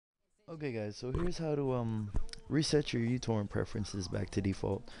Okay guys, so here's how to reset your uTorrent preferences back to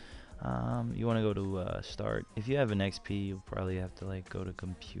default. You want to go to start. If you have an XP, you'll probably have to like go to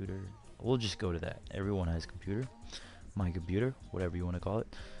computer. We'll just go to that. Everyone has computer. My computer, whatever you want to call it.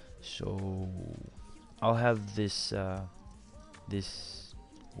 So I'll have this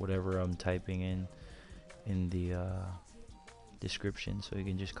whatever I'm typing in the description, so you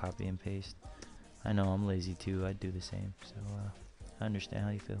can just copy and paste. I know I'm lazy too. I do the same, so I understand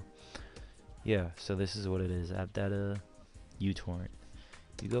how you feel. Yeah, so this is what it is. AppData uTorrent.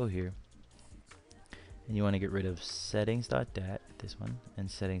 You go here and you want to get rid of settings.dat, this one, and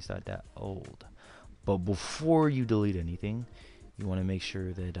settings.dat old. But before you delete anything, you want to make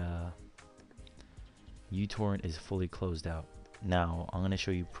sure that uTorrent is fully closed out. Now I'm going to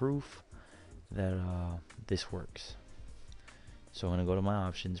show you proof that this works. So I'm going to go to my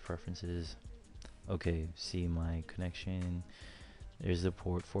options, preferences. Okay, see my connection. There's the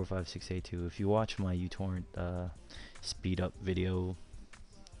port 45682. If you watch my uTorrent speed up video,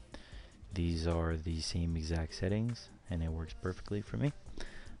 these are the same exact settings and it works perfectly for me.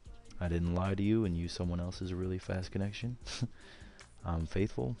 I didn't lie to you and use someone else's really fast connection. I'm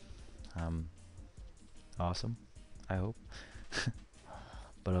faithful. I'm awesome, I hope.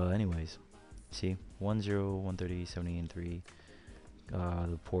 But anyways, see 10, 130, 70 and 3.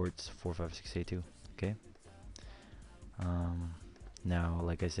 The ports 45682. Okay. Now,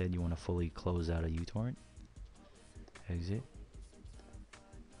 like I said, you want to fully close out a uTorrent. Exit.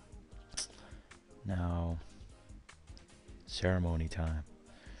 Now, ceremony time.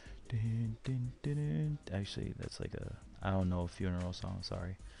 Dun, dun, dun, dun. Actually, that's like a, I don't know, a funeral song,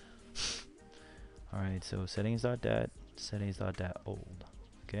 sorry. Alright, so settings.dat, settings.dat old.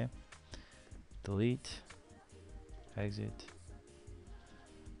 Okay. Delete. Exit.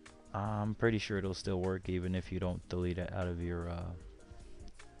 I'm pretty sure it'll still work even if you don't delete it out of your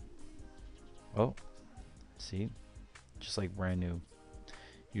oh, see, just like brand new.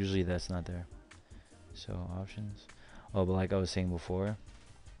 Usually that's not there. So options. Oh, but like I was saying before,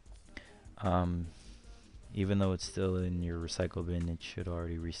 even though it's still in your recycle bin, it should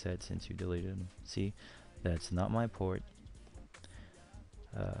already reset since you deleted them. See, that's not my port.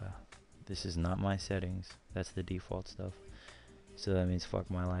 This is not my settings. That's the default stuff. So that means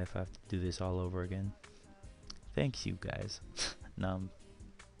fuck my life. I have to do this all over again. Thanks you guys. Now I'm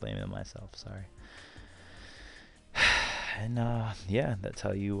blaming myself. Sorry. And yeah, that's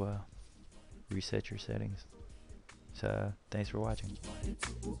how you reset your settings. So thanks for watching.